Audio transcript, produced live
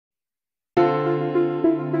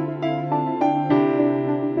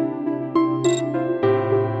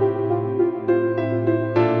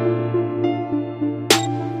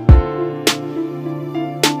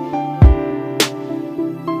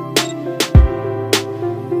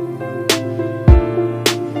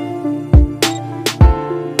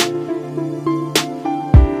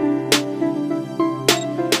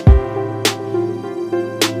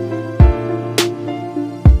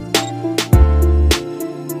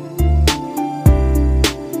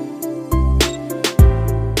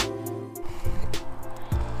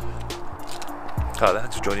Hello there,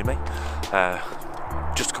 thanks for joining me.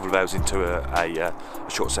 Just a couple of hours into a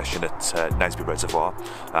short session at Naseby Reservoir.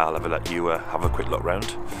 I'll have a let you have a quick look round.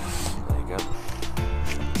 There you go.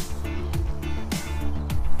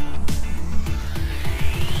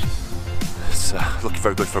 It's looking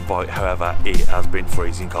very good for a bite, however it has been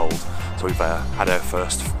freezing cold. So we've had our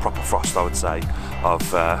first proper frost, I would say, of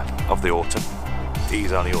the autumn. It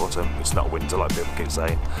is only autumn, it's not winter like people keep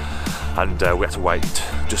saying. And we had to wait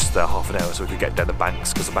just half an hour so we could get down the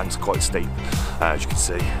banks, because the banks are quite steep, as you can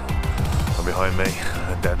see from behind me,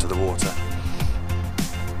 and down to the water.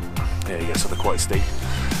 There you go, so they're quite steep.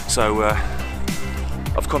 So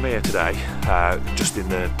I've come here today just in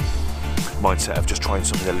the mindset of just trying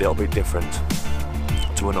something a little bit different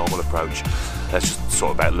to a normal approach. It's just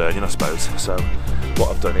sort of about learning, I suppose. So what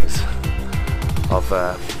I've done is I've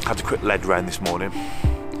had a quick lead round this morning.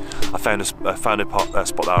 I found a spot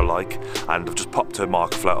that I like, and I've just popped a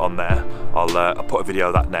marker float on there. I'll put a video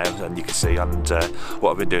of that now, and you can see. And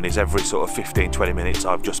what I've been doing is every sort of 15-20 minutes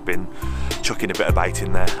I've just been chucking a bit of bait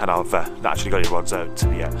in there, and I've actually got any rods out.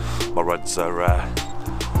 Yeah, my rods are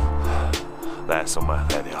there somewhere.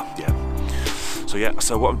 There they are. Yeah. So yeah,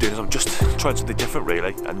 so what I'm doing is I'm just trying something different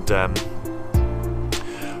really, and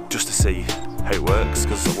just to see how it works,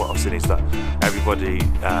 because what I've seen is that everybody's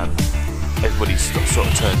sort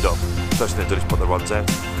of turned up. First thing they've done is put the rods out,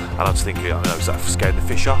 and I'm just thinking, I don't know, is that scaring the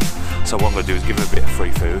fish off? So what I'm going to do is give them a bit of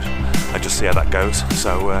free food and just see how that goes.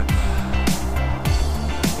 So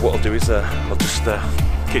what I'll do is I'll just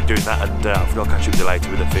keep doing that, and I'll catch up with you later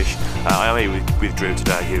with the fish. I am here with Drew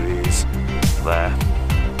today, who is there,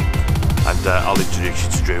 and I'll introduce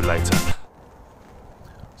you to Drew later.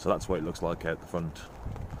 So that's what it looks like out the front.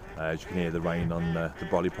 As you can hear the rain on the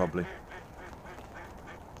brolly probably.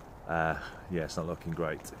 Yeah, it's not looking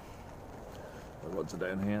great. The rods are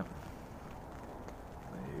down here.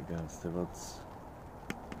 There you go, it's the rods.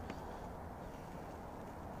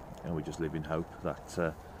 And we just live in hope that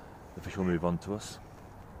the fish will move on to us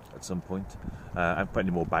at some point. I haven't put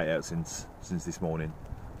any more bait out since this morning,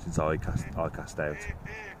 since I cast out.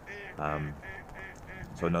 So I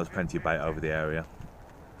know there's plenty of bait over the area.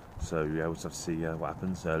 So yeah, we'll just have to see what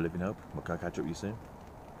happens. Live in hope. I'll catch up with you soon.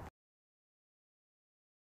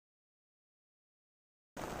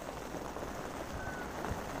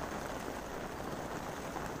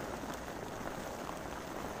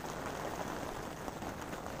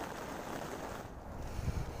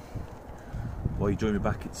 Well, you join me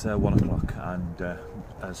back, it's 1 o'clock, and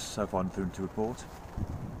as so far nothing to report.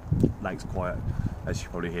 Lake's quiet, as you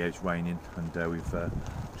probably hear, it's raining, and we've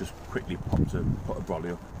just quickly put a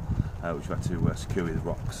brolly up, which we've had to secure with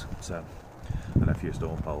rocks, so, and a few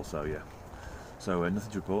storm poles, so yeah. So nothing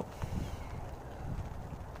to report.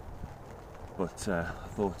 But I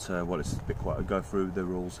thought, well, it's a bit quiet, I'll go through the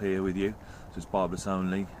rules here with you. So it's barbless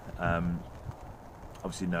only,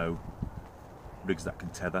 obviously no rigs that can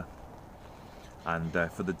tether. And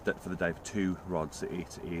for the day for 2 rods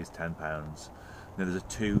it is £10. Now there's a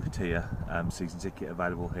 2-tier season ticket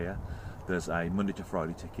available here. There's a Monday to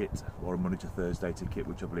Friday ticket, or a Monday to Thursday ticket,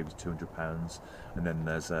 which I believe is £200, and then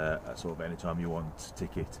there's a sort of anytime you want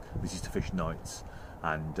ticket. This is to fish nights,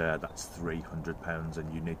 and that's £300,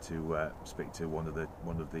 and you need to speak to one of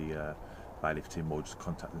the bailiff team, or just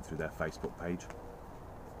contact them through their Facebook page,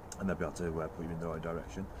 and they'll be able to put you in the right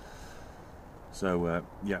direction. So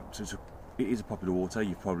yeah, so it is a popular water.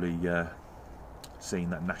 You've probably seen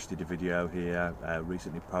that Nash did a video here,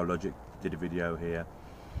 recently ProLogic did a video here,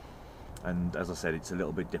 and as I said, it's a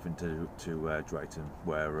little bit different to Drayton,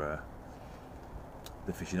 where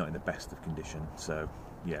the fish are not in the best of condition. So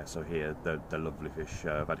yeah, so here they're lovely fish.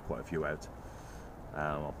 I've had quite a few out.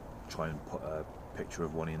 I'll try and put a picture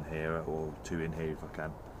of one in here, or 2 in here if I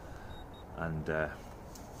can. And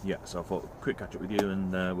yeah, so I thought quick catch up with you,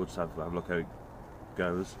 and we'll just have a look how it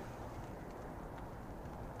goes.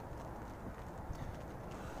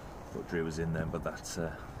 Thought Drew was in there, but that's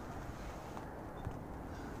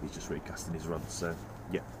he's just recasting his rods. So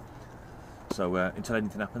yeah. So until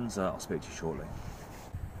anything happens, I'll speak to you shortly.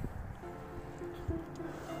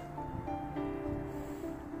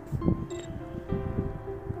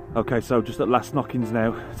 Okay, so just at last knockings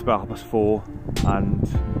now. It's about 4:30, and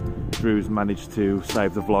Drew's managed to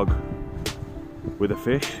save the vlog with a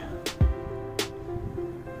fish.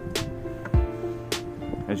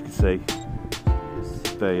 As you can see,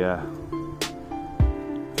 the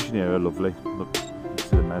fish in here are lovely. Look, you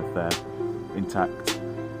see the mouth there, intact,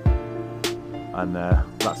 and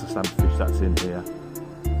that's the standard fish that's in here.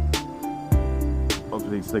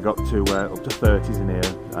 Obviously, so they got to up to 30s in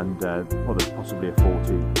here, and well, there's possibly a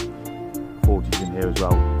 40s in here as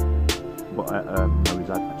well. But no,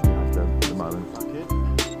 he's actually have the moment. Okay.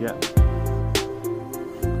 Yeah.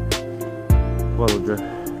 Well done,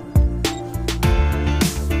 Drew.